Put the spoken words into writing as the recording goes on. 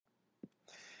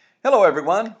Hello,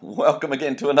 everyone. Welcome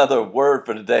again to another Word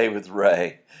for Today with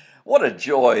Ray. What a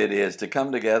joy it is to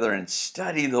come together and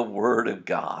study the Word of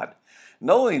God,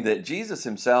 knowing that Jesus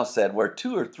himself said, where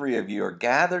two or three of you are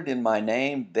gathered in my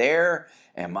name, there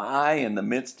am I in the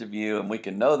midst of you. And we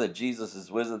can know that Jesus is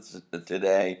with us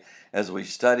today as we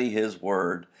study his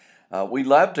Word. We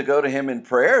love to go to him in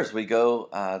prayer as we go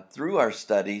through our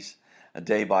studies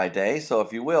day by day. So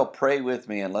if you will, pray with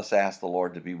me and let's ask the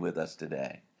Lord to be with us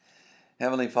today.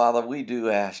 Heavenly Father, we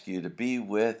do ask you to be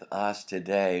with us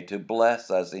today, to bless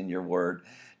us in your word,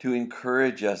 to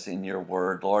encourage us in your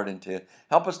word, Lord, and to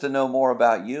help us to know more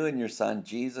about you and your Son,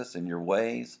 Jesus, and your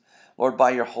ways. Lord, by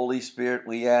your Holy Spirit,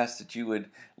 we ask that you would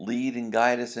lead and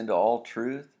guide us into all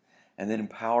truth and then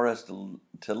empower us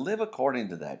to live according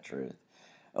to that truth.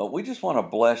 We just want to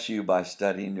bless you by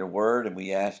studying your word, and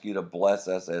we ask you to bless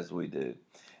us as we do.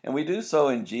 And we do so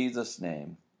in Jesus'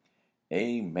 name.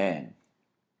 Amen.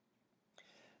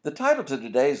 The title to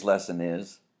today's lesson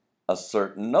is A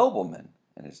Certain Nobleman,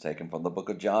 and it's taken from the book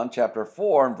of John chapter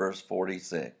 4 and verse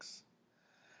 46.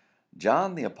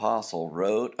 John the Apostle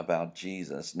wrote about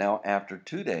Jesus. Now after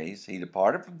 2 days he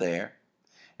departed from there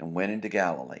and went into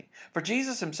Galilee. For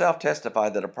Jesus himself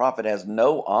testified that a prophet has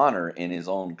no honor in his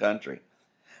own country.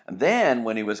 And then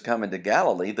when he was come into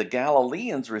Galilee, the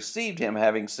Galileans received him,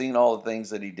 having seen all the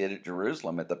things that he did at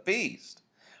Jerusalem at the feast.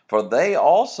 For they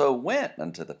also went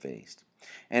unto the feast.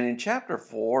 And in chapter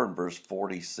 4 and verse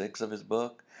 46 of his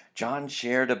book, John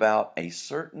shared about a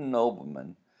certain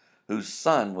nobleman whose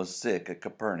son was sick at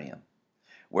Capernaum,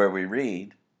 where we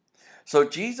read, So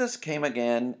Jesus came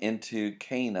again into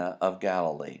Cana of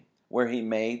Galilee, where he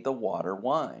made the water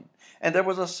wine. And there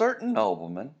was a certain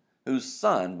nobleman whose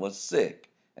son was sick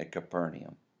at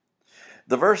Capernaum.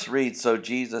 The verse reads, So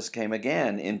Jesus came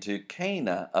again into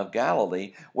Cana of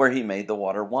Galilee, where he made the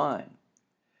water wine.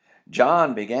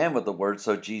 John began with the word,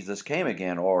 so Jesus came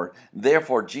again, or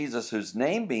therefore Jesus, whose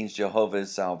name means Jehovah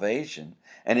is salvation,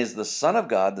 and is the Son of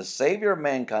God, the Savior of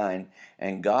mankind,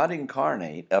 and God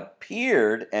incarnate,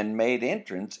 appeared and made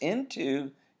entrance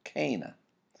into Cana,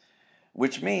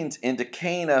 which means into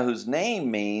Cana, whose name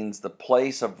means the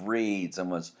place of reeds, and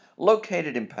was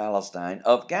located in Palestine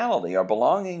of Galilee, or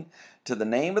belonging to the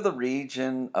name of the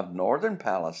region of northern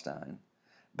Palestine,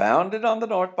 bounded on the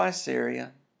north by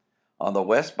Syria, on the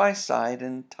west by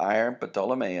Sidon, Tyre, and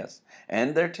Ptolemais,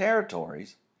 and their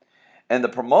territories, and the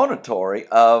promontory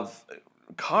of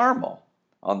Carmel,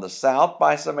 on the south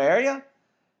by Samaria,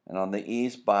 and on the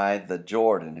east by the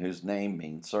Jordan, whose name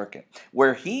means circuit,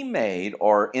 where he made,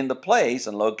 or in the place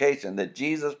and location that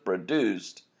Jesus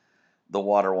produced the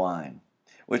water wine,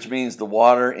 which means the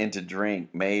water into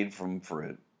drink made from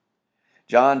fruit.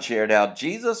 John shared how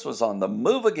Jesus was on the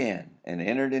move again and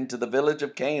entered into the village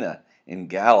of Cana in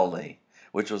Galilee,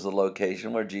 which was the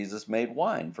location where Jesus made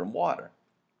wine from water.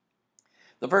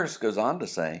 The verse goes on to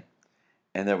say,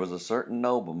 And there was a certain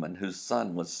nobleman whose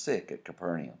son was sick at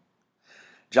Capernaum.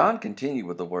 John continued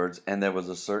with the words, And there was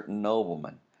a certain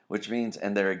nobleman, which means,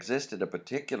 and there existed a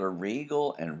particular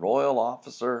regal and royal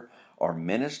officer or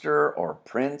minister or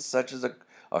prince, such as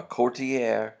a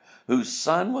courtier, whose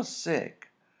son was sick,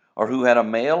 or who had a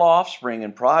male offspring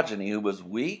and progeny who was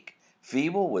weak,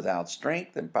 feeble, without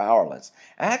strength, and powerless,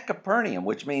 at Capernaum,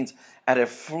 which means at a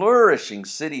flourishing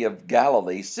city of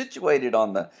Galilee, situated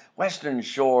on the western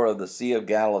shore of the Sea of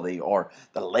Galilee, or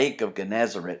the Lake of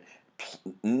Gennesaret,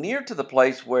 near to the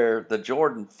place where the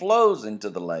Jordan flows into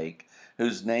the lake,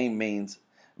 whose name means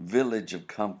village of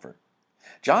comfort.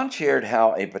 John shared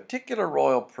how a particular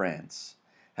royal prince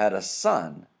had a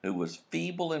son who was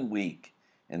feeble and weak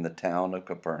in the town of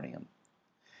Capernaum.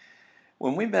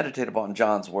 When we meditate upon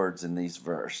John's words in this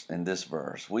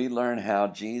verse, we learn how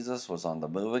Jesus was on the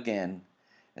move again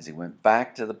as he went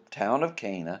back to the town of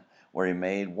Cana, where he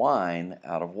made wine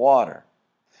out of water.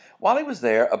 While he was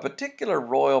there, a particular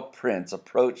royal prince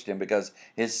approached him because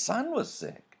his son was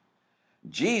sick.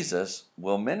 Jesus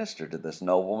will minister to this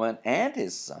nobleman and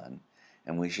his son,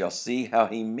 and we shall see how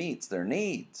he meets their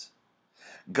needs.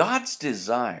 God's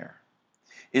desire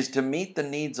is to meet the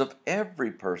needs of every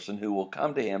person who will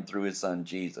come to him through his son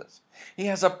Jesus. He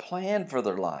has a plan for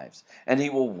their lives, and he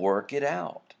will work it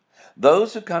out.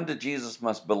 Those who come to Jesus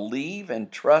must believe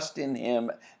and trust in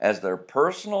him as their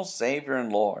personal Savior and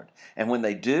Lord. And when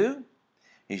they do,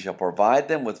 he shall provide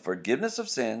them with forgiveness of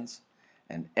sins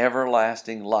and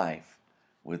everlasting life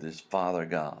with his Father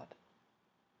God.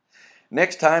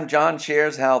 Next time, John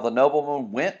shares how the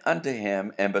nobleman went unto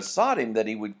him and besought him that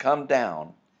he would come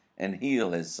down and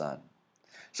heal his son.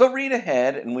 So read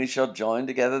ahead, and we shall join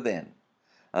together then.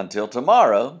 Until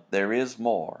tomorrow, there is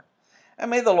more. And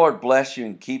may the Lord bless you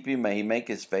and keep you. May he make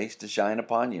his face to shine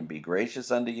upon you and be gracious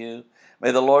unto you.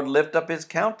 May the Lord lift up his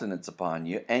countenance upon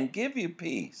you and give you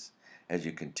peace as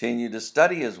you continue to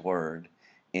study his word.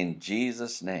 In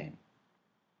Jesus' name.